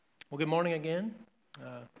Well, good morning again.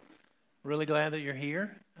 Really glad that you're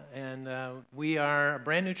here. And we are a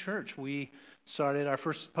brand new church. We started our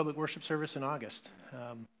first public worship service in August.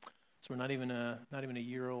 So we're not even a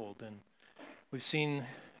year old. And we've seen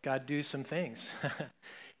God do some things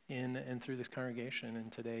in and through this congregation. And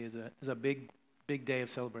today is a big day of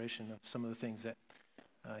celebration of some of the things that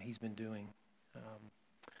He's been doing.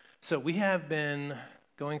 So we have been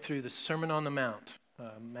going through the Sermon on the Mount.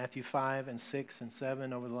 Matthew 5 and 6 and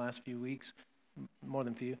 7 over the last few weeks, more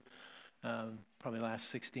than few, probably the last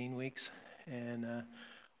 16 weeks. And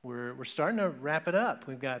we're starting to wrap it up.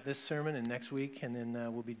 We've got this sermon and next week, and then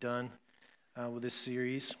we'll be done with this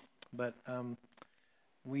series. But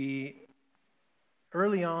we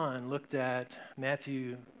early on looked at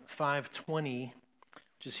Matthew 5:20,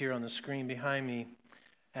 which is here on the screen behind me,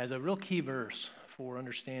 as a real key verse for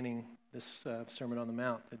understanding this Sermon on the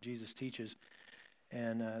Mount that Jesus teaches.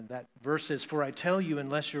 And that verse is, "For I tell you,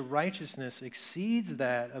 unless your righteousness exceeds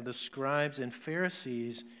that of the scribes and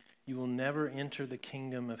Pharisees, you will never enter the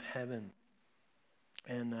kingdom of heaven."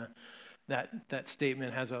 And that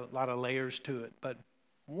statement has a lot of layers to it. But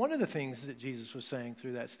one of the things that Jesus was saying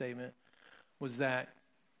through that statement was that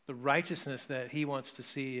the righteousness that he wants to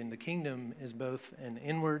see in the kingdom is both an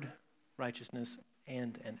inward righteousness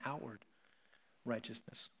and an outward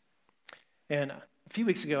righteousness. And a few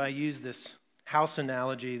weeks ago, I used this house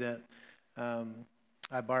analogy that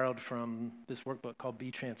I borrowed from this workbook called Be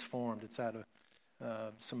Transformed. It's out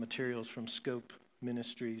of some materials from Scope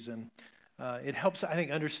Ministries, and it helps, I think,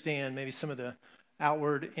 understand maybe some of the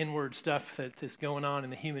outward, inward stuff that is going on in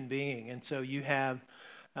the human being. And so you have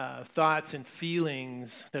thoughts and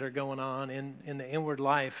feelings that are going on in the inward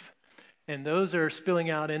life, and those are spilling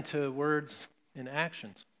out into words and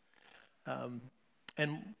actions.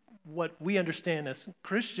 And what we understand as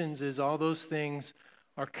Christians is all those things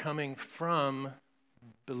are coming from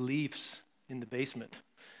beliefs in the basement.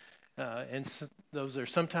 And so those are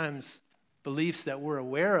sometimes beliefs that we're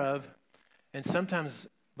aware of, and sometimes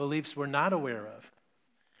beliefs we're not aware of.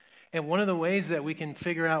 And one of the ways that we can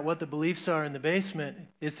figure out what the beliefs are in the basement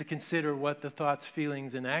is to consider what the thoughts,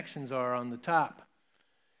 feelings, and actions are on the top.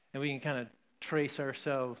 And we can kind of trace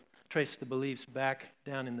the beliefs back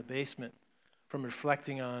down in the basement from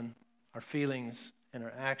reflecting on our feelings and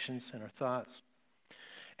our actions and our thoughts.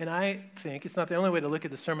 And I think it's not the only way to look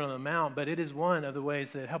at the Sermon on the Mount, but it is one of the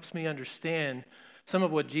ways that helps me understand some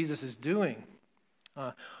of what Jesus is doing.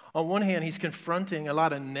 On one hand, he's confronting a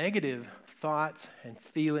lot of negative thoughts and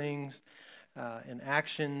feelings and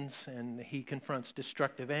actions, and he confronts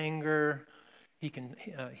destructive anger.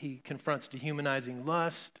 He confronts dehumanizing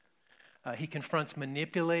lust. He confronts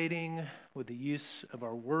manipulating with the use of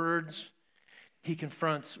our words. He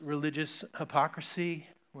confronts religious hypocrisy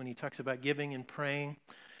when he talks about giving and praying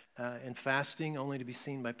and fasting only to be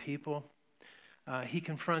seen by people. He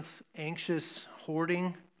confronts anxious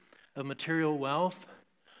hoarding of material wealth.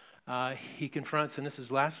 He confronts, and this is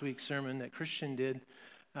last week's sermon that Christian did,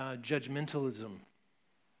 judgmentalism.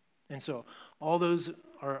 And so all those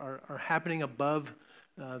are happening above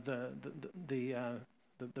the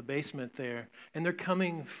basement there, and they're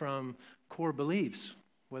coming from core beliefs,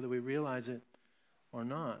 whether we realize it or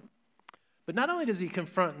not. But not only does he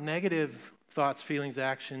confront negative thoughts, feelings,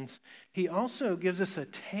 actions, he also gives us a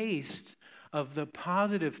taste of the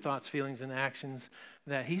positive thoughts, feelings, and actions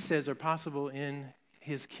that he says are possible in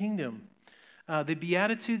his kingdom. The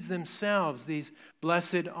Beatitudes themselves, these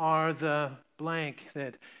blessed are the blank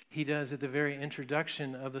that he does at the very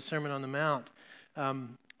introduction of the Sermon on the Mount,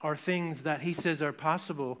 are things that he says are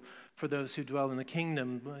possible for those who dwell in the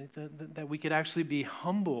kingdom, that we could actually be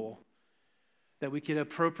humble, that we could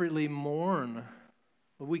appropriately mourn,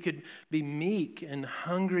 we could be meek and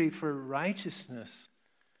hungry for righteousness.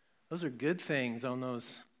 Those are good things on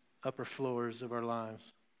those upper floors of our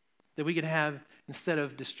lives. That we could have, instead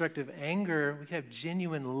of destructive anger, we could have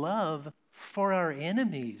genuine love for our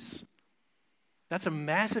enemies. That's a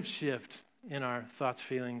massive shift in our thoughts,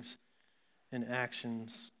 feelings, and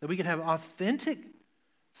actions. That we could have authentic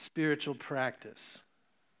spiritual practice.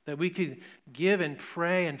 That we could give and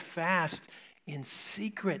pray and fast in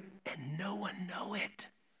secret and no one know it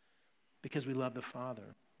because we love the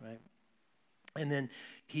Father, right? And then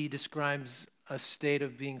he describes a state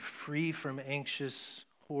of being free from anxious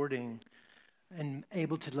hoarding and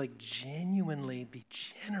able to genuinely be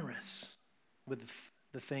generous with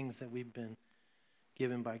the things that we've been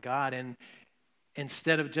given by God. And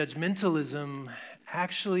instead of judgmentalism,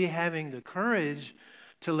 actually having the courage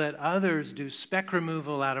to let others do speck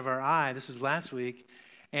removal out of our eye. This was last week.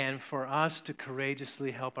 And for us to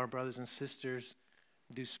courageously help our brothers and sisters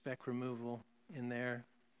do speck removal in their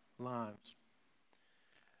lives.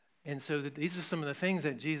 And so these are some of the things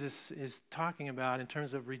that Jesus is talking about in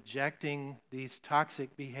terms of rejecting these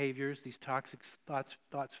toxic behaviors, these toxic thoughts,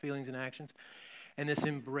 feelings, and actions, and this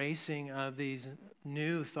embracing of these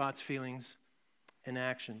new thoughts, feelings, and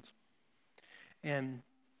actions. And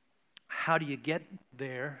how do you get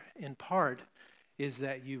there? In part, is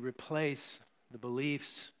that you replace the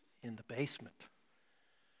beliefs in the basement.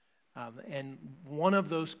 And one of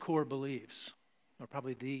those core beliefs, or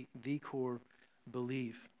probably the core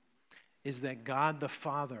belief, is that God the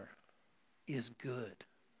Father is good,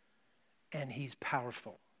 and He's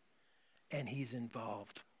powerful, and He's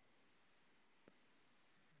involved.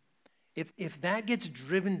 If that gets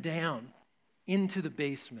driven down into the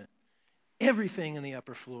basement, everything in the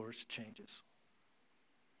upper floors changes.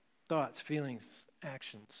 Thoughts, feelings,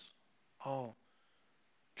 actions, all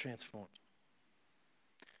transformed.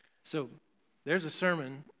 So there's a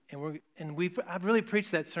sermon, and I've really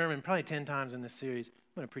preached that sermon probably 10 times in this series. I'm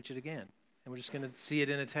going to preach it again, and we're just going to see it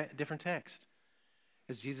in a different text,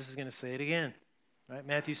 because Jesus is going to say it again, right?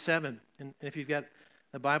 Matthew 7, and if you've got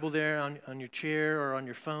the Bible there on your chair or on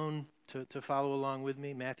your phone to follow along with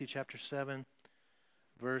me, Matthew chapter 7,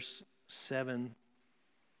 verse 7.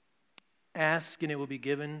 Ask and it will be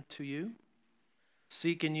given to you.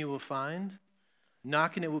 Seek and you will find.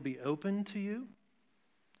 Knock and it will be opened to you.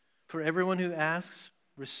 For everyone who asks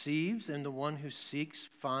receives, and the one who seeks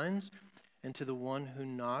finds, and to the one who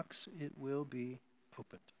knocks it will be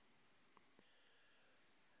opened.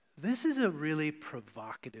 This is a really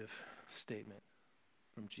provocative statement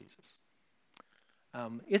from Jesus.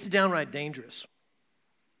 It's downright dangerous.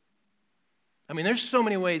 I mean, there's so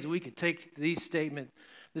many ways that we could take this statement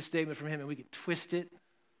from him, and we could twist it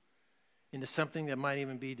into something that might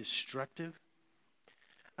even be destructive.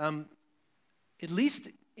 At least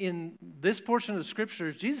in this portion of the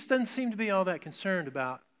scriptures, Jesus doesn't seem to be all that concerned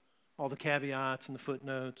about all the caveats and the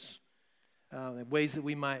footnotes, ways that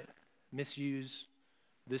we might misuse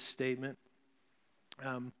this statement.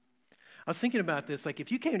 I was thinking about this, like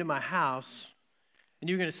if you came to my house and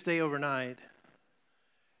you're going to stay overnight,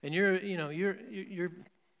 and you're going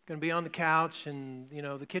to be on the couch, and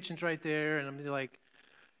the kitchen's right there, and I'm like,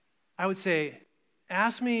 I would say,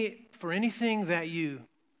 ask me for anything that you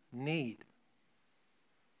need.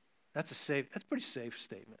 That's a pretty safe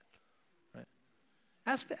statement, right?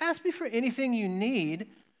 Ask me for anything you need,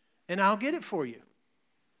 and I'll get it for you.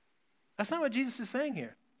 That's not what Jesus is saying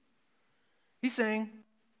here. He's saying,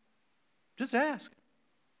 just ask.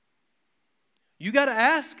 You got to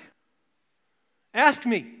ask. Ask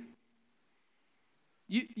me.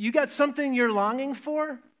 You got something you're longing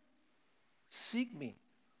for? Seek me.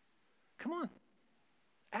 Come on.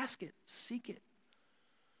 Ask it. Seek it.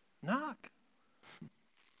 Knock.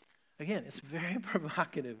 Again, it's a very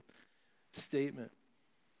provocative statement.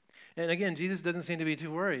 And again, Jesus doesn't seem to be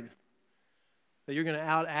too worried that you're going to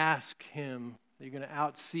out-ask him, that you're going to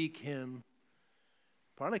out-seek him,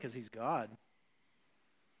 partly because he's God.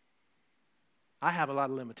 I have a lot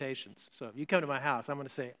of limitations. So if you come to my house, I'm going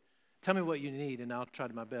to say, tell me what you need, and I'll try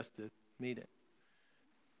my best to meet it.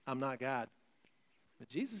 I'm not God. But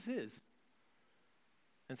Jesus is.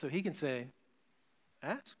 And so he can say,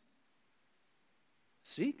 ask,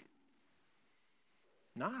 seek,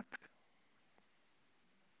 knock.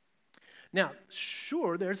 Now,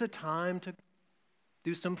 sure, there's a time to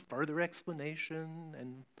do some further explanation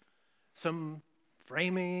and some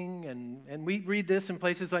framing, and we read this in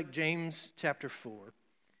places like James chapter 4,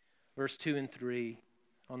 verse 2 and 3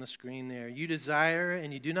 on the screen there. You desire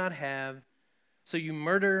and you do not have, so you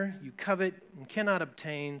murder, you covet and cannot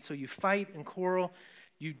obtain, so you fight and quarrel.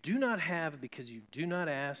 You do not have because you do not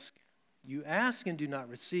ask. You ask and do not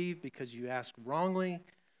receive because you ask wrongly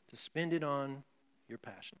to spend it on your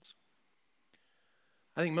passions.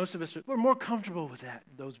 I think most of us, we're more comfortable with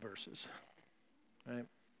those verses, right?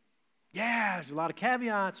 Yeah, there's a lot of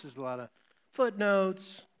caveats, there's a lot of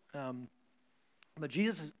footnotes, but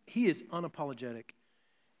Jesus, he is unapologetic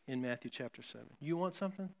in Matthew chapter 7. You want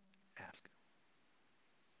something? Ask.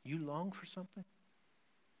 You long for something?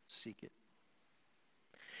 Seek it.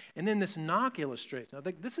 And then this knock illustration. I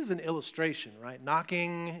think this is an illustration, right?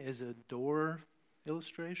 Knocking is a door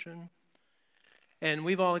illustration. And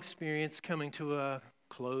we've all experienced coming to a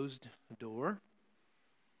closed door.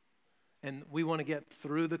 And we want to get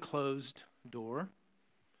through the closed door. And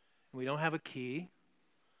we don't have a key.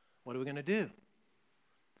 What are we going to do?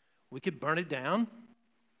 We could burn it down.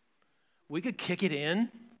 We could kick it in.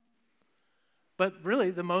 But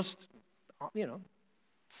really, the most,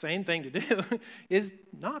 sane thing to do is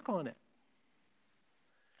knock on it.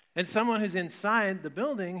 And someone who's inside the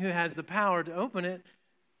building who has the power to open it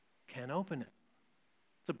can open it.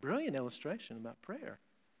 It's a brilliant illustration about prayer.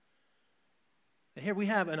 Here we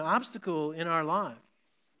have an obstacle in our life.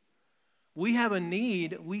 We have a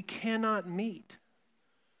need we cannot meet.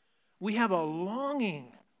 We have a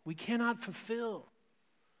longing we cannot fulfill.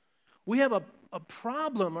 We have a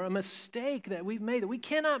problem or a mistake that we've made that we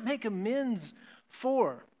cannot make amends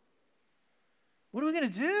for. What are we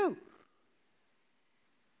going to do?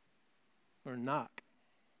 We're going to knock.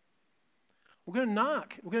 We're going to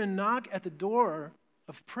knock. We're going to knock at the door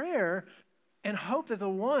of prayer and hope that the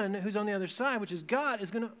one who's on the other side, which is God, is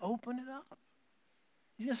going to open it up.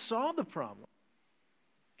 He's going to solve the problem.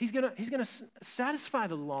 He's going to satisfy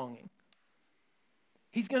the longing.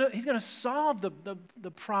 He's going to solve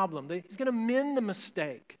the problem. He's going to mend the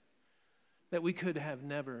mistake that we could have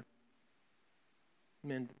never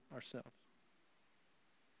mended ourselves.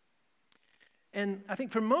 And I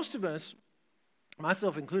think for most of us,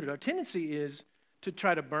 myself included, our tendency is to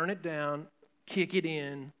try to burn it down, kick it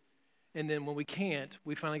in, and then when we can't,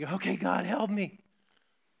 we finally go, okay, God, help me.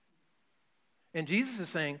 And Jesus is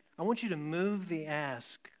saying, I want you to move the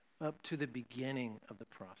ask up to the beginning of the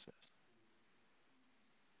process.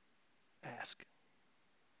 Ask,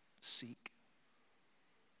 seek,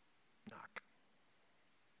 knock.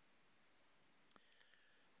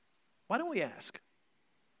 Why don't we ask? I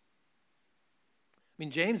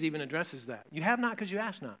mean, James even addresses that. You have not because you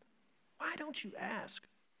ask not. Why don't you ask?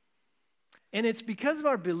 And it's because of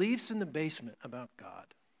our beliefs in the basement about God.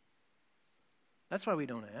 That's why we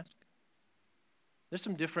don't ask. There's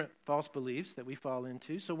some different false beliefs that we fall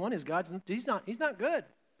into. So one is he's not good.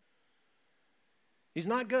 He's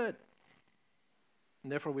not good.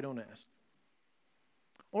 And therefore we don't ask.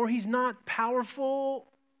 Or he's not powerful,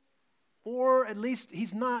 or at least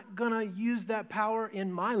he's not going to use that power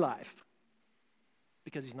in my life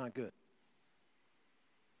because he's not good.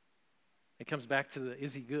 It comes back to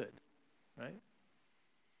is he good, right?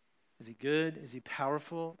 Is he good? Is he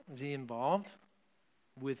powerful? Is he involved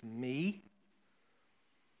with me?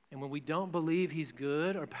 And when we don't believe he's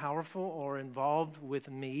good or powerful or involved with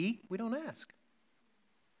me, we don't ask.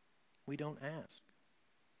 We don't ask.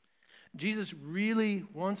 Jesus really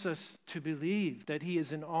wants us to believe that he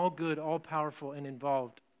is an all-good, all-powerful, and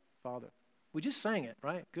involved Father. We just sang it,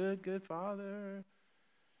 right? Good, good Father,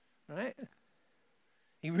 right?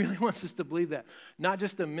 He really wants us to believe that. Not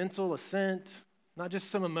just a mental assent, not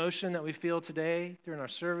just some emotion that we feel today during our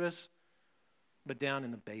service, but down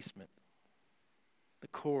in the basement, the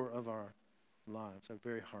core of our lives, our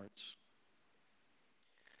very hearts.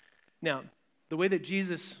 Now, the way that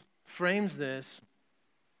Jesus frames this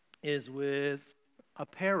is with a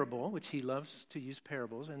parable, which he loves to use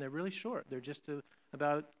parables, and they're really short. They're just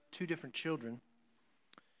about two different children.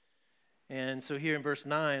 And so here in verse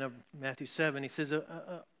 9 of Matthew 7, he says,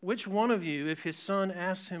 which one of you, if his son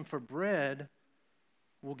asks him for bread,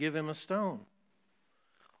 will give him a stone?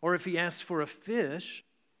 Or if he asks for a fish,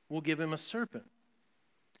 will give him a serpent?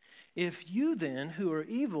 If you then, who are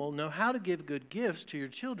evil, know how to give good gifts to your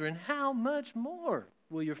children, how much more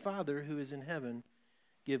will your Father who is in heaven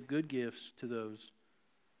give good gifts to those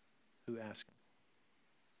who ask him?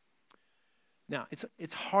 Now,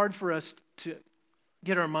 it's hard for us to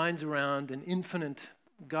get our minds around an infinite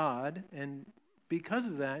God, and because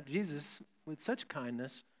of that, Jesus, with such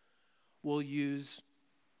kindness, will use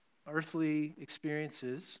earthly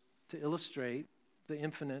experiences to illustrate the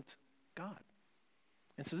infinite God.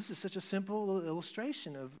 And so this is such a simple little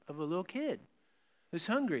illustration of a little kid who's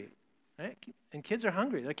hungry. Right? And kids are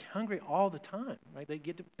hungry. They're hungry all the time. Right? They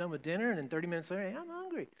get done with dinner, and then 30 minutes later, hey, I'm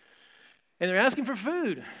hungry. And they're asking for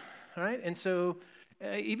food. Right? And so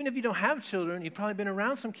even if you don't have children, you've probably been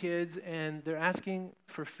around some kids, and they're asking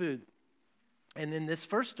for food. And in this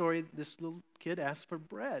first story, this little kid asked for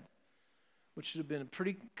bread, which should have been a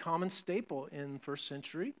pretty common staple in the first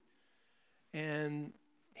century. And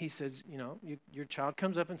he says, your child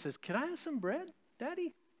comes up and says, can I have some bread,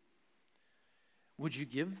 Daddy? Would you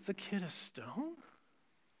give the kid a stone?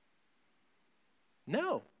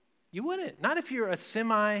 No, you wouldn't. Not if you're a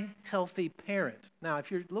semi-healthy parent. Now, if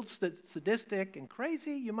you're a little sadistic and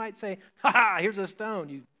crazy, you might say, ha, here's a stone,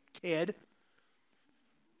 you kid.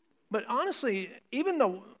 But honestly, even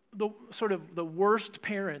the sort of the worst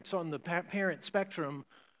parents on the parent spectrum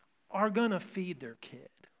are going to feed their kid.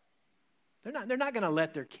 They're not going to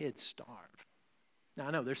let their kids starve. Now,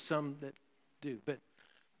 I know there's some that do, but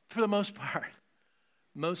for the most part,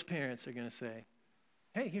 most parents are going to say,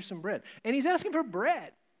 hey, here's some bread. And he's asking for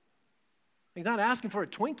bread. He's not asking for a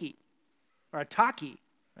Twinkie or a Taki,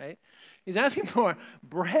 right? He's asking for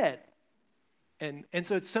bread. And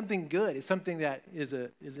so it's something good. It's something that is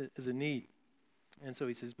a need. And so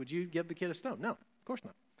he says, would you give the kid a stone? No, of course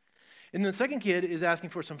not. And the second kid is asking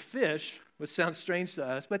for some fish, which sounds strange to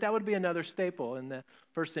us, but that would be another staple in the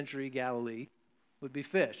first century Galilee, would be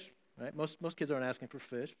fish, right? Most kids aren't asking for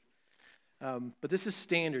fish. But this is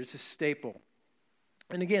standard, it's a staple.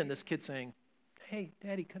 And again, this kid's saying, hey,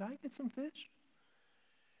 Daddy, could I get some fish?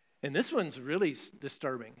 And this one's really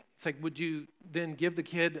disturbing. It's like, would you then give the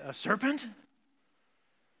kid a serpent?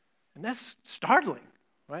 And that's startling,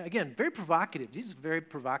 right? Again, very provocative. Jesus is a very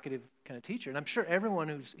provocative kind of teacher. And I'm sure everyone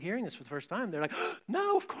who's hearing this for the first time, they're like,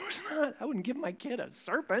 no, of course not. I wouldn't give my kid a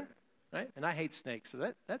serpent, right? And I hate snakes,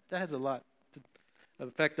 so that has a lot of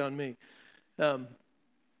effect on me.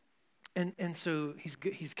 And so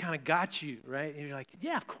he's kind of got you, right? And you're like,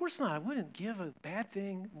 yeah, of course not. I wouldn't give a bad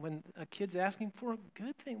thing when a kid's asking for a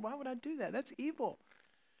good thing. Why would I do that? That's evil.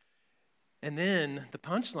 And then the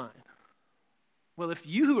punchline. Well, if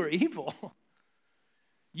you who are evil,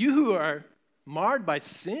 you who are marred by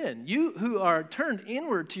sin, you who are turned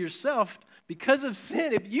inward to yourself because of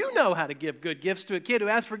sin, if you know how to give good gifts to a kid who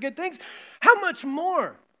asks for good things, how much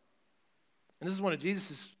more? And this is one of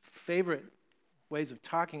Jesus' favorite ways of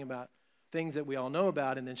talking about things that we all know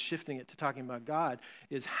about and then shifting it to talking about God,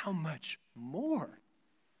 is how much more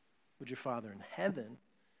would your Father in heaven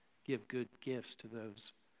give good gifts to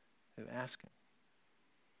those who ask him?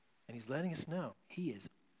 And he's letting us know he is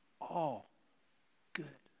all good.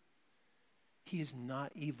 He is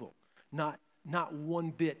not evil, not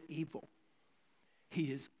one bit evil.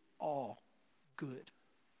 He is all good.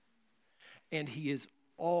 And he is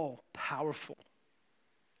all powerful.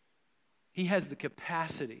 He has the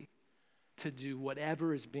capacity to do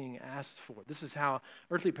whatever is being asked for. This is how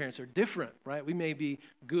earthly parents are different, right? We may be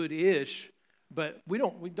good-ish, but we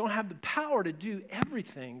don't have the power to do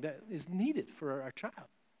everything that is needed for our child.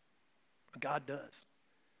 But God does.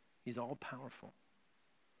 He's all powerful.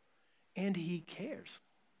 And he cares.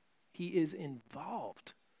 He is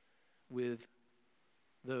involved with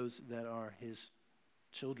those that are his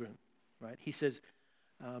children, right? He says,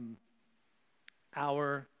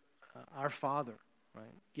 our Father, right,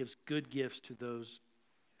 gives good gifts to those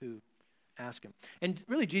who ask him. And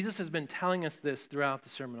really, Jesus has been telling us this throughout the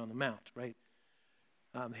Sermon on the Mount, right?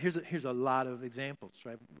 Here's a lot of examples,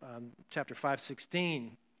 right? Chapter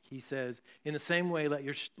 5:16, he says, in the same way, let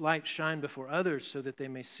your light shine before others so that they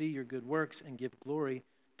may see your good works and give glory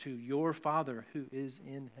to your Father who is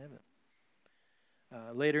in heaven.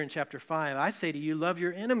 Later in chapter 5, I say to you, love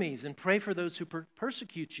your enemies and pray for those who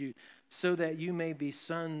persecute you, so that you may be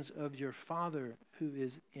sons of your Father who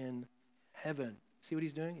is in heaven. See what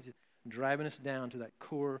he's doing? He's driving us down to that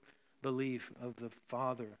core belief of the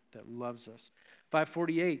Father that loves us.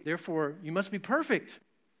 5:48, therefore you must be perfect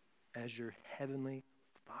as your heavenly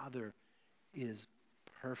Father is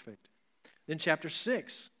perfect. Then chapter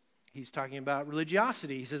 6, he's talking about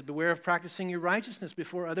religiosity. He says, beware of practicing your righteousness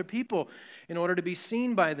before other people in order to be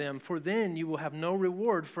seen by them, for then you will have no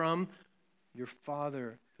reward from your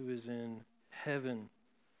Father who is in heaven.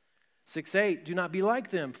 6:8, do not be like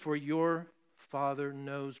them, for your Father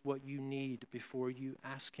knows what you need before you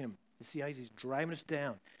ask him. You see how he's driving us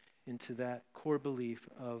down into that core belief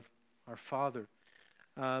of our Father.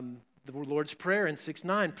 The Lord's Prayer in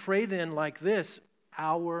 6:9, pray then like this,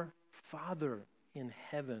 our Father in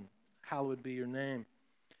heaven, hallowed be your name.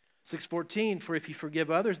 6:14, for if you forgive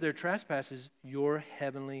others their trespasses, your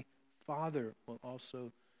heavenly Father will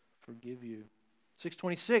also forgive you.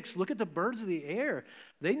 6:26, look at the birds of the air.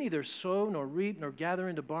 They neither sow nor reap nor gather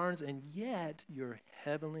into barns, and yet your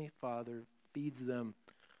heavenly Father feeds them.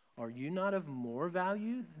 Are you not of more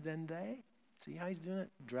value than they? See how he's doing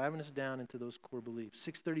it? Driving us down into those core beliefs.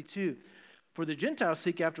 6:32, for the Gentiles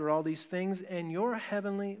seek after all these things, and your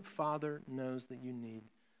heavenly Father knows that you need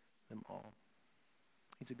them all.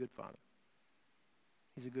 He's a good Father.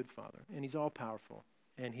 He's a good Father, and he's all powerful,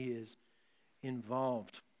 and he is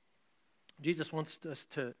involved. Jesus wants us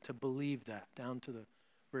to believe that down to the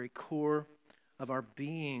very core of our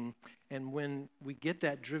being, and when we get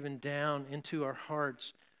that driven down into our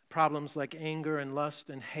hearts, problems like anger and lust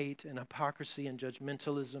and hate and hypocrisy and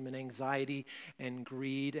judgmentalism and anxiety and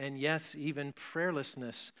greed and yes, even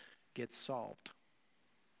prayerlessness get solved.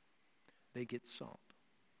 They get solved.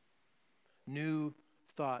 New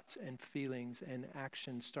thoughts and feelings and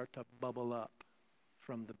actions start to bubble up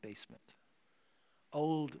from the basement.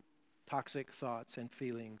 Old toxic thoughts and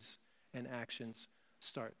feelings and actions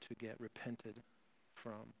start to get repented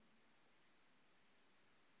from.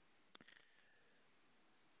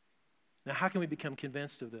 Now, how can we become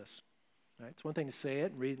convinced of this? Right? It's one thing to say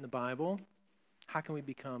it and read it in the Bible. How can we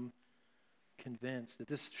become convinced that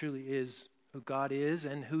this truly is who God is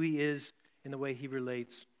and who he is in the way he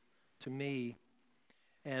relates to me?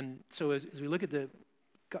 And so as we look at the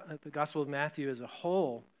the Gospel of Matthew as a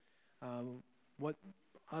whole, what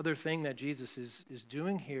other thing that Jesus is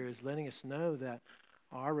doing here is letting us know that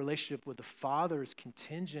our relationship with the Father is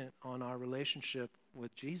contingent on our relationship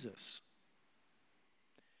with Jesus.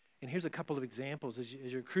 And here's a couple of examples. As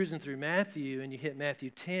you're cruising through Matthew and you hit Matthew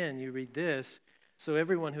 10, you read this. So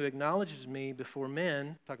everyone who acknowledges me before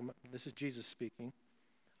men, this is Jesus speaking,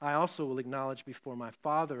 I also will acknowledge before my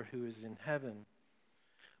Father who is in heaven.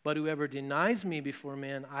 But whoever denies me before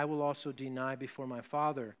men, I will also deny before my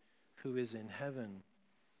Father who is in heaven.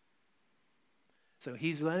 So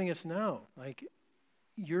he's letting us know, like,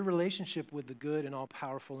 your relationship with the good and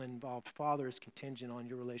all-powerful and involved Father is contingent on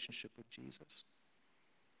your relationship with Jesus.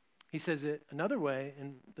 He says it another way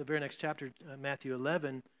in the very next chapter, Matthew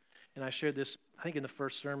 11, and I shared this, I think, in the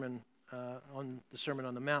first sermon, on the Sermon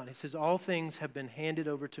on the Mount. He says, all things have been handed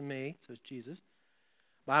over to me, says Jesus,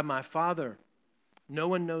 by my Father. No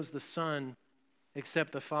one knows the Son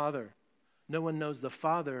except the Father. No one knows the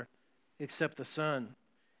Father except the Son,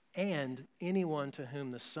 and anyone to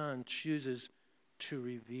whom the Son chooses to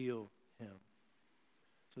reveal him.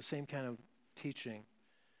 So same kind of teaching.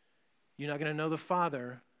 You're not going to know the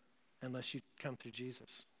Father unless you come through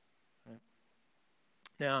Jesus. Right?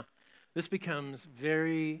 Now, this becomes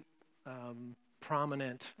very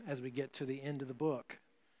prominent as we get to the end of the book.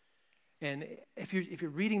 And if you're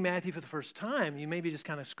reading Matthew for the first time, you may be just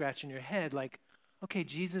kind of scratching your head like, okay,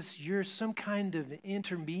 Jesus, you're some kind of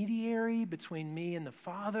intermediary between me and the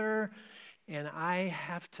Father, and I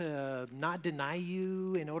have to not deny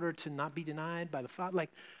you in order to not be denied by the Father.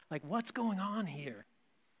 Like what's going on here?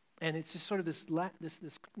 And it's just sort of this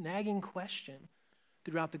nagging question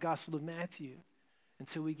throughout the Gospel of Matthew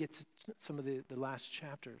until we get to some of the last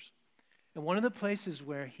chapters. And one of the places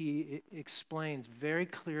where he explains very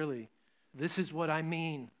clearly, this is what I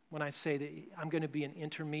mean when I say that I'm going to be an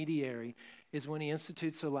intermediary, is when he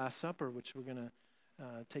institutes the Last Supper, which we're going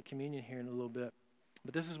to take communion here in a little bit.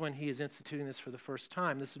 But this is when he is instituting this for the first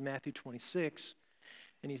time. This is Matthew 26.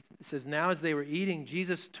 And he says, now as they were eating,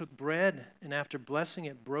 Jesus took bread, and after blessing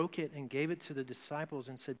it, broke it and gave it to the disciples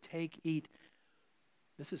and said, take, eat.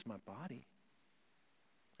 This is my body.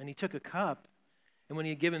 And he took a cup, and when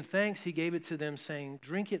he had given thanks, he gave it to them, saying,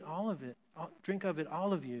 drink of it,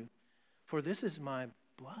 all of you, for this is my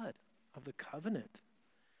blood of the covenant,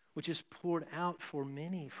 which is poured out for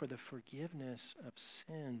many for the forgiveness of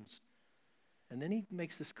sins. And then he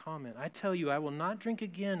makes this comment, I tell you, I will not drink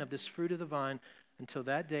again of this fruit of the vine until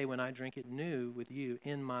that day when I drink it new with you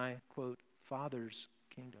in my, quote, Father's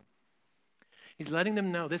kingdom. He's letting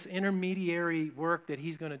them know this intermediary work that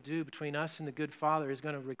he's going to do between us and the good Father is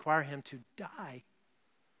going to require him to die.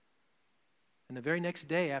 And the very next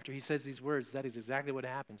day after he says these words, that is exactly what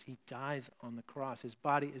happens. He dies on the cross. His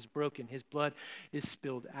body is broken. His blood is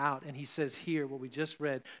spilled out. And he says here, what we just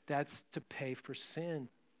read, that's to pay for sin.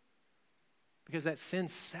 Because that sin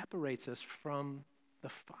separates us from the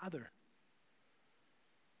Father.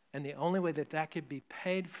 And the only way that could be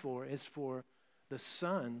paid for is for the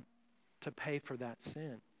Son to pay for that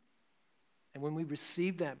sin. And when we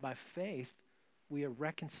receive that by faith, we are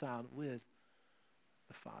reconciled with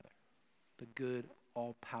the Father, the good,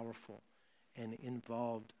 all-powerful, and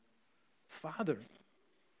involved Father.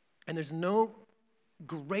 And there's no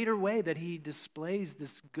greater way that he displays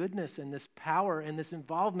this goodness and this power and this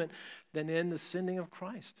involvement than in the sending of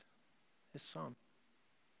Christ, his Son.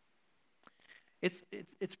 It's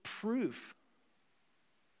proof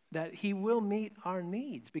that he will meet our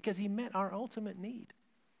needs because he met our ultimate need.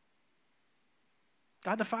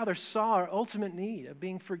 God the Father saw our ultimate need of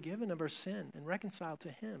being forgiven of our sin and reconciled to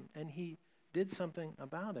him, and he did something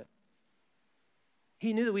about it.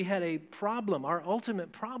 He knew that we had a problem, our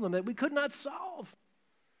ultimate problem that we could not solve,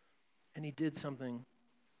 and he did something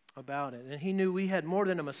about it. And he knew we had more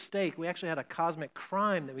than a mistake. We actually had a cosmic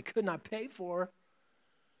crime that we could not pay for,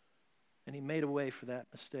 and he made a way for that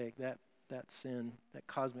mistake, that sin, that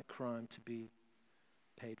cosmic crime to be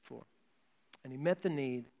paid for. And he met the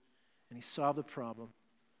need, and he solved the problem,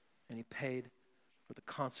 and he paid for the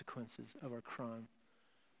consequences of our crime.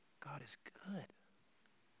 God is good.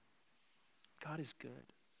 God is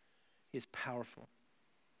good. He is powerful,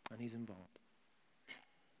 and he's involved.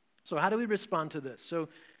 So how do we respond to this? So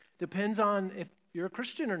depends on if you're a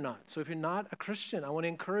Christian or not. So if you're not a Christian, I want to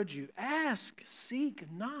encourage you, ask, seek,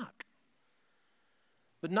 knock.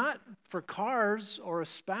 But not for cars or a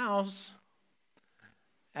spouse.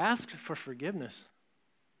 Ask for forgiveness.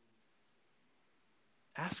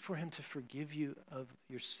 Ask for him to forgive you of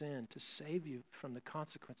your sin, to save you from the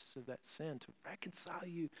consequences of that sin, to reconcile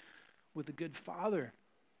you with the good Father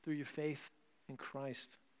through your faith in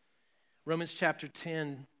Christ. Romans chapter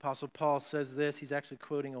 10, Apostle Paul says this. He's actually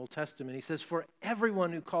quoting Old Testament. He says, "For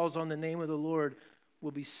everyone who calls on the name of the Lord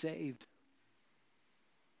will be saved."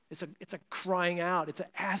 It's a crying out. It's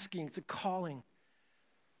a asking. It's a calling.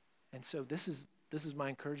 And so this is my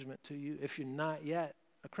encouragement to you. If you're not yet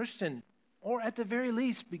a Christian, or at the very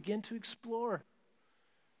least, begin to explore.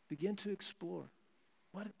 Begin to explore.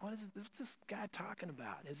 What's this guy talking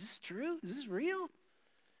about? Is this true? Is this real?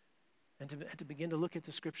 And to begin to look at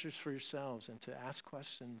the scriptures for yourselves and to ask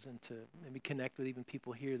questions and to maybe connect with even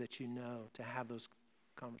people here that you know, to have those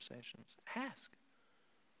conversations. Ask.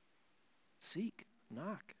 Seek.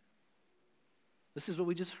 Knock. This is what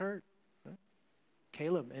we just heard. Right?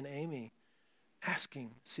 Caleb and Amy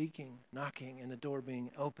asking, seeking, knocking, and the door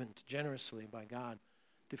being opened generously by God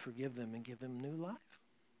to forgive them and give them new life.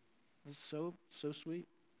 This is so sweet.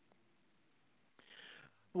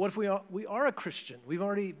 What if we are a Christian? We've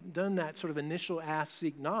already done that sort of initial ask,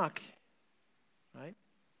 seek, knock, right?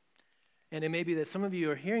 And it may be that some of you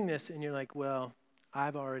are hearing this and you're like, well,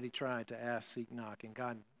 I've already tried to ask, seek, knock, and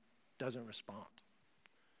God doesn't respond.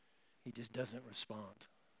 He just doesn't respond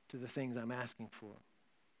to the things I'm asking for.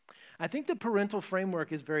 I think the parental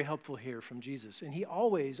framework is very helpful here from Jesus. And he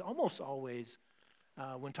almost always,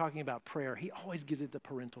 when talking about prayer, he always gives it the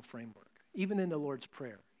parental framework. Even in the Lord's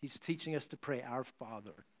Prayer, he's teaching us to pray, "Our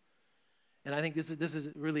Father." And I think this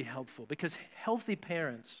is really helpful because healthy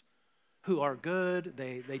parents who are good,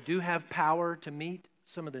 they do have power to meet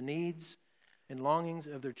some of the needs and longings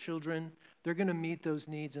of their children. They're going to meet those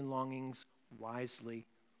needs and longings wisely.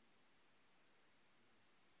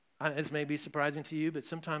 This may be surprising to you, but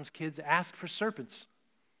sometimes kids ask for serpents.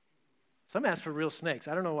 Some ask for real snakes.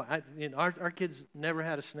 I don't know why. Our kids never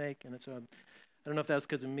had a snake, and I don't know if that was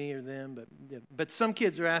because of me or them, but some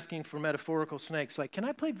kids are asking for metaphorical snakes. Like, can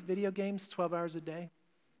I play video games 12 hours a day?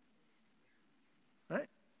 Right?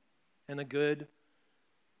 And the good,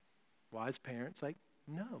 wise parents like,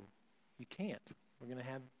 no, you can't. We're going to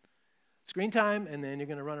have screen time, and then you're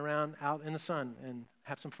going to run around out in the sun and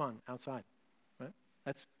have some fun outside. Right?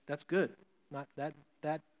 That's good. Not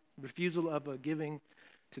that refusal of a giving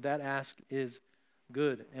to that ask is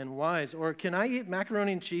good and wise. Or can I eat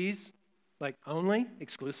macaroni and cheese? Like only,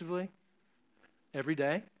 exclusively, every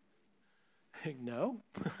day? No.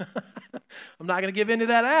 I'm not going to give in to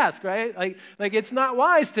that ask, right? Like it's not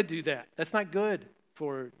wise to do that. That's not good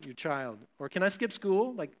for your child. Or can I skip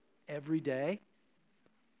school like every day?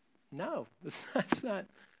 No, it's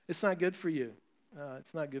not good for you.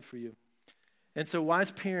 It's not good for you. And so wise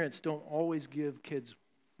parents don't always give kids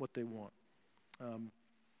what they want.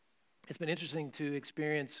 It's been interesting to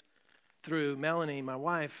experience through Melanie, my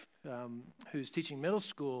wife, who's teaching middle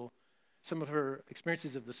school, some of her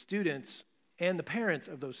experiences of the students and the parents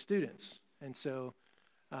of those students. And so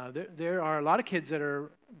there are a lot of kids that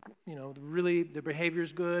are, really, their behavior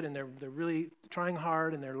is good and they're really trying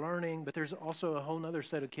hard and they're learning, but there's also a whole other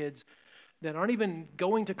set of kids that aren't even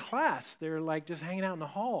going to class. They're like just hanging out in the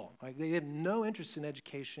hall. Like they have no interest in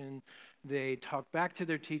education. They talk back to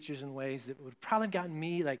their teachers in ways that would probably have gotten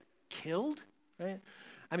me like killed, right?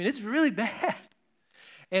 I mean, it's really bad.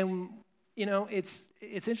 And, it's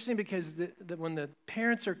interesting because when the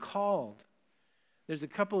parents are called, there's a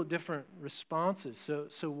couple of different responses.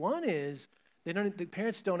 So one is the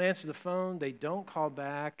parents don't answer the phone. They don't call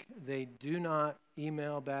back. They do not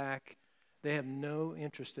email back. They have no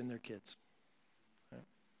interest in their kids. Right?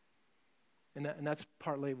 And that's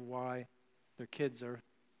partly why their kids are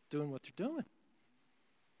doing what they're doing.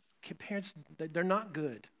 Parents, they're not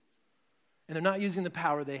good. And they're not using the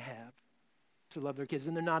power they have to love their kids,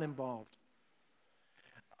 and they're not involved.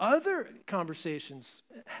 Other conversations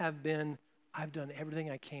have been, I've done everything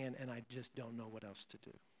I can, and I just don't know what else to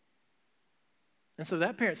do. And so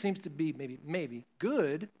that parent seems to be maybe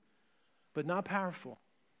good, but not powerful.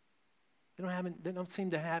 They don't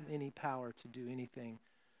seem to have any power to do anything.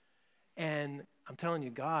 And I'm telling you,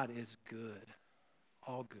 God is good,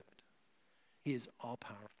 all good. He is all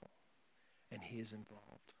powerful, and he is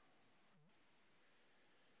involved.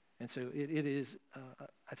 And so it is,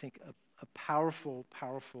 I think, a powerful,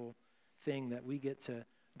 powerful thing that we get to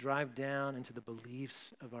drive down into the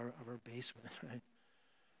beliefs of our basement, right?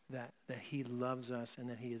 That he loves us and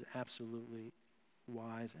that he is absolutely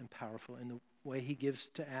wise and powerful in the way he gives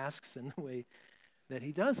to asks and the way that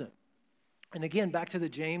he doesn't. And again, back to the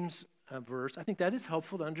James verse, I think that is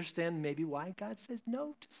helpful to understand maybe why God says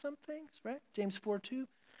no to some things, right? James 4:2.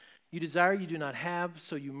 You desire, you do not have,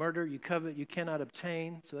 so you murder, you covet, you cannot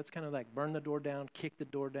obtain. So that's kind of like burn the door down, kick the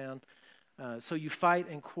door down. So you fight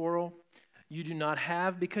and quarrel. You do not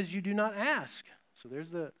have because you do not ask. So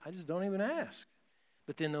there's I just don't even ask.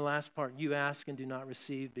 But then the last part, you ask and do not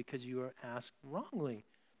receive because you are asked wrongly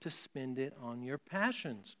to spend it on your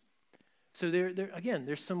passions. So again,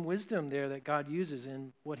 there's some wisdom there that God uses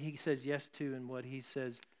in what he says yes to and what he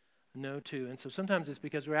says no to. And so sometimes it's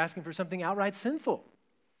because we're asking for something outright sinful.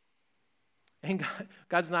 And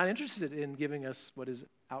God's not interested in giving us what is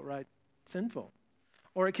outright sinful.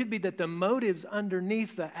 Or it could be that the motives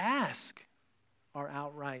underneath the ask are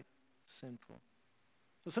outright sinful.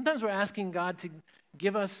 So sometimes we're asking God to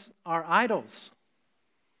give us our idols.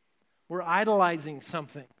 We're idolizing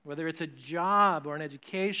something, whether it's a job or an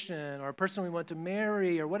education or a person we want to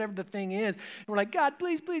marry or whatever the thing is. And we're like, God,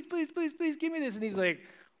 please, please, please, please, please give me this. And he's like,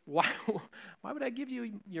 why would I give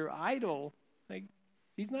you your idol? Like,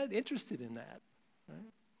 he's not interested in that.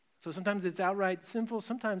 Right? So sometimes it's outright sinful.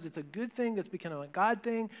 Sometimes it's a good thing that's become a God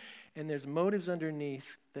thing. And there's motives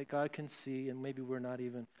underneath that God can see and maybe we're not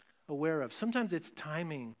even aware of. Sometimes it's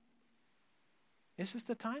timing. It's just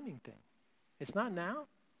a timing thing. It's not now.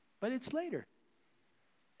 But it's later.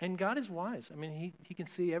 And God is wise. I mean, he can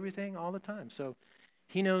see everything all the time. So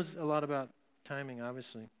he knows a lot about timing,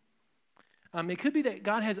 obviously. It could be that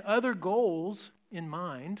God has other goals in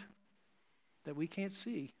mind that we can't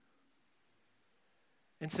see.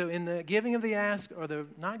 And so in the giving of the ask or the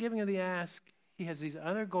not giving of the ask, he has these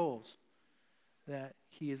other goals that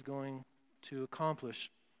he is going to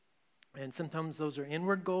accomplish. And sometimes those are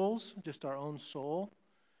inward goals, just our own soul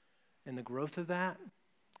and the growth of that.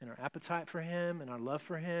 And our appetite for him, and our love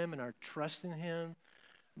for him, and our trust in him.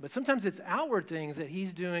 But sometimes it's outward things that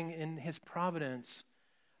he's doing in his providence.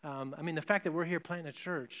 The fact that we're here planting a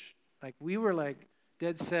church, like we were like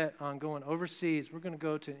dead set on going overseas. We're going to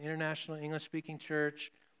go to an international English-speaking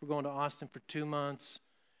church. We're going to Austin for 2 months.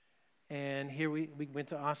 And here we went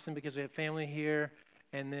to Austin because we have family here.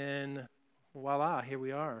 And then, voila, here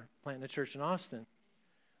we are, planting a church in Austin.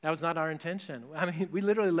 That was not our intention. I mean, we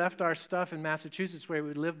literally left our stuff in Massachusetts where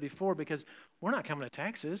we lived before because we're not coming to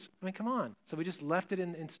Texas. I mean, come on. So we just left it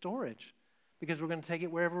in storage because we're going to take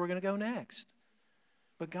it wherever we're going to go next.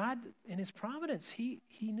 But God, in his providence, he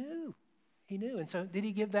knew. He knew. And so did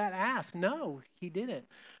he give that ask? No, he didn't.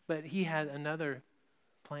 But he had another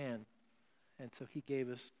plan. And so he gave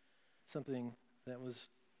us something that was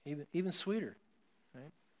even sweeter.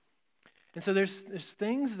 Right? And so there's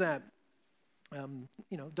things that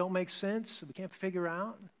don't make sense, we can't figure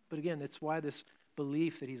out. But again, that's why this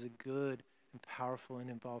belief that he's a good and powerful and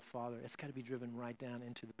involved Father, it's got to be driven right down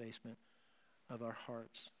into the basement of our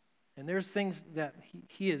hearts. And there's things that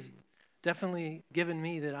he has definitely given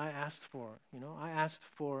me that I asked for. I asked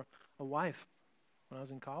for a wife when I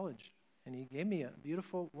was in college, and he gave me a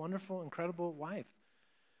beautiful, wonderful, incredible wife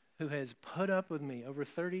who has put up with me over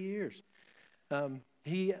 30 years.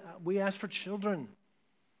 We asked for children.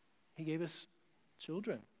 He gave us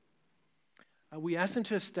children. We asked him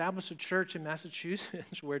to establish a church in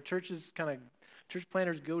Massachusetts where church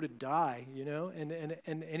planners go to die,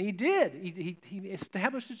 and he did. He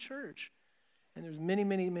established a church. And there's many,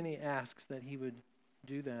 many, many asks that he would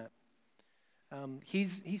do that.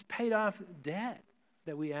 He's paid off debt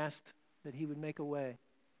that we asked that he would make a way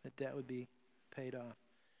that debt would be paid off.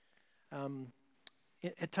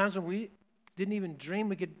 At times when we didn't even dream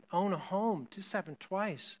we could own a home, this happened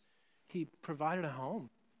twice. He provided a home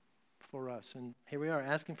for us. And here we are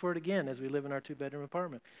asking for it again as we live in our 2-bedroom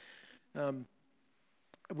apartment.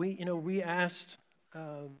 We asked,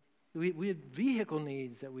 we had vehicle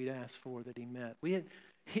needs that we'd asked for that he met.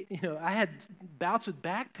 I had bouts with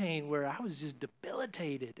back pain where I was just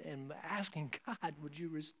debilitated and asking God, would you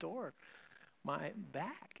restore my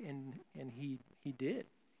back? And he did.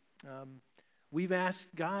 We've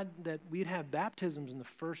asked God that we'd have baptisms in the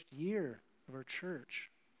first year of our church.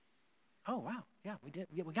 Oh, wow. Yeah, we did.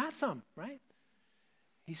 Yeah, we got some, right?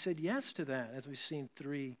 He said yes to that as we've seen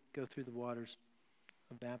 3 go through the waters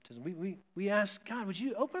of baptism. We asked, God, would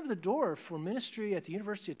you open up the door for ministry at the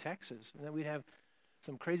University of Texas? And that we'd have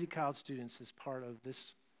some crazy college students as part of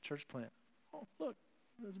this church plant. Oh, look,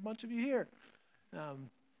 there's a bunch of you here.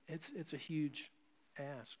 It's a huge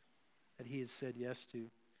ask that he has said yes to.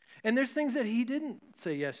 And there's things that he didn't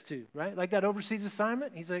say yes to, right? Like that overseas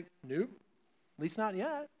assignment. He's like, nope, at least not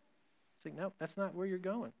yet. It's like, nope, that's not where you're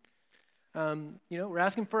going. We're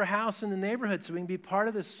asking for a house in the neighborhood so we can be part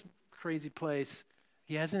of this crazy place.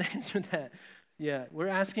 He hasn't answered that yet. We're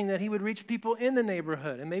asking that he would reach people in the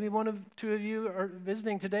neighborhood. And maybe 2 of you are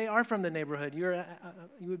visiting today are from the neighborhood. You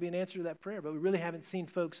would be an answer to that prayer. But we really haven't seen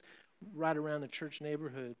folks right around the church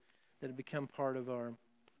neighborhood that have become part of our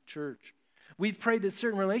church. We've prayed that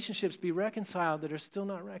certain relationships be reconciled that are still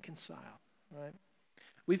not reconciled, right?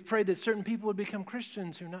 We've prayed that certain people would become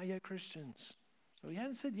Christians who are not yet Christians. So he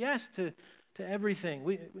hasn't said yes to to everything.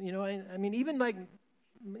 I mean, even like,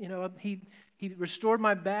 he restored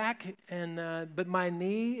my back, but my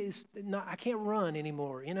knee is not, I can't run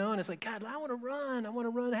anymore, and it's like, God, I want to run. I want to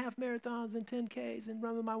run half marathons and 10Ks and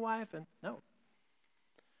run with my wife. And no,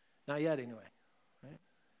 not yet anyway, right?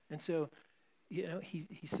 And so,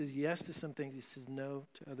 he says yes to some things. He says no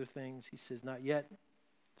to other things. He says not yet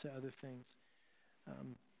to other things.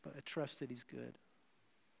 But I trust that he's good.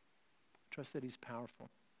 I trust that he's powerful.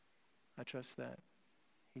 I trust that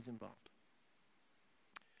he's involved.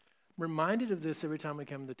 I'm reminded of this every time we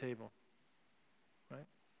come to the table, right?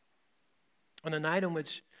 On the night on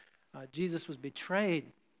which Jesus was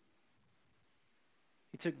betrayed,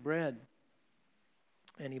 he took bread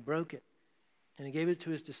and he broke it. And he gave it to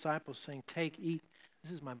his disciples, saying, take, eat.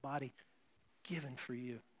 This is my body given for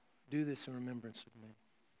you. Do this in remembrance of me.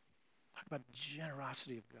 Talk about the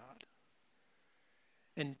generosity of God.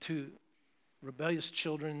 And to rebellious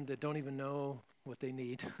children that don't even know what they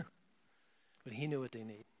need, but he knew what they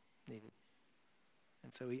needed.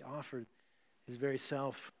 And so he offered his very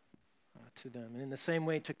self to them. And in the same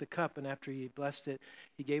way, he took the cup, and after he blessed it,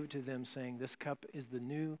 he gave it to them, saying, this cup is the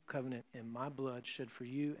new covenant in my blood, shed for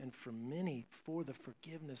you and for many for the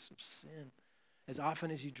forgiveness of sin. As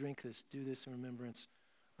often as you drink this, do this in remembrance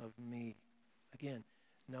of me. Again,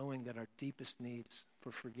 knowing that our deepest needs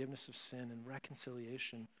for forgiveness of sin and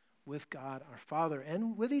reconciliation with God, our Father,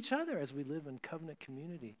 and with each other as we live in covenant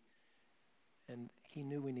community. And he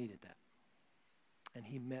knew we needed that. And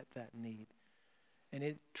he met that need. And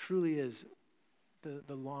it truly is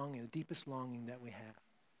the longing, the deepest longing that we have,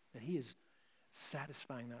 that he is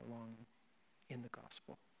satisfying that longing in the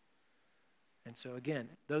gospel. And so again,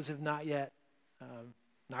 those who have not yet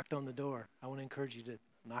knocked on the door, I want to encourage you to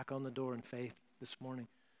knock on the door in faith this morning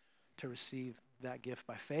to receive that gift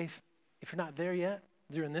by faith. If you're not there yet,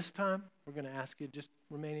 during this time, we're going to ask you to just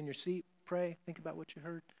remain in your seat, pray, think about what you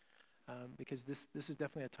heard, because this is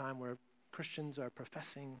definitely a time where Christians are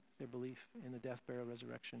professing their belief in the death, burial,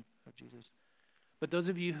 resurrection of Jesus. But those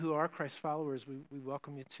of you who are Christ followers, we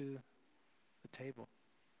welcome you to the table.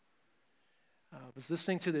 I was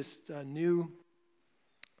listening to this new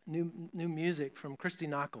music from Christy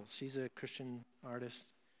Nockels. She's a Christian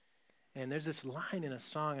artist. And there's this line in a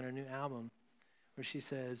song in her new album where she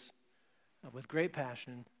says, with great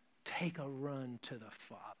passion, take a run to the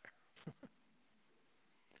Father.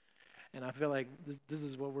 And I feel like this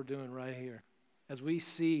is what we're doing right here. As we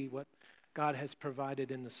see what God has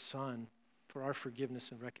provided in the Son for our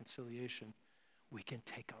forgiveness and reconciliation, we can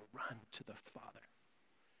take a run to the Father.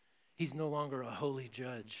 He's no longer a holy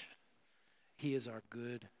judge. He is our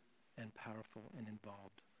good and powerful and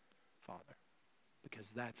involved Father, because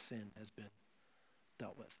that sin has been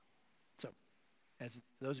dealt with. So, as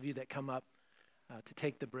those of you that come up to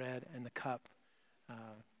take the bread and the cup,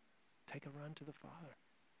 take a run to the Father.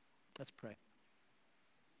 Let's pray.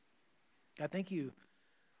 God, thank you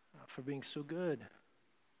for being so good.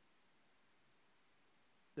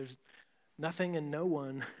 There's nothing and no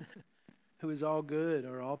one who is all good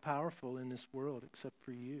or all powerful in this world except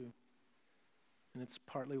for you. And it's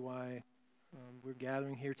partly why we're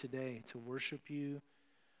gathering here today to worship you,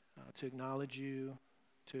 to acknowledge you,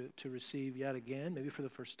 to receive yet again, maybe for the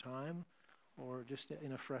first time, or just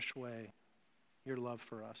in a fresh way, your love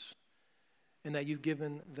for us. And that you've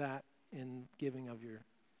given that in giving of your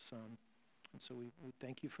Son. And so we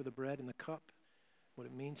thank you for the bread and the cup, what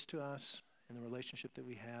it means to us, and the relationship that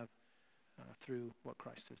we have through what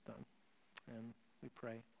Christ has done. And we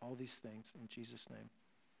pray all these things in Jesus' name.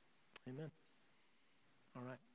 Amen. All right.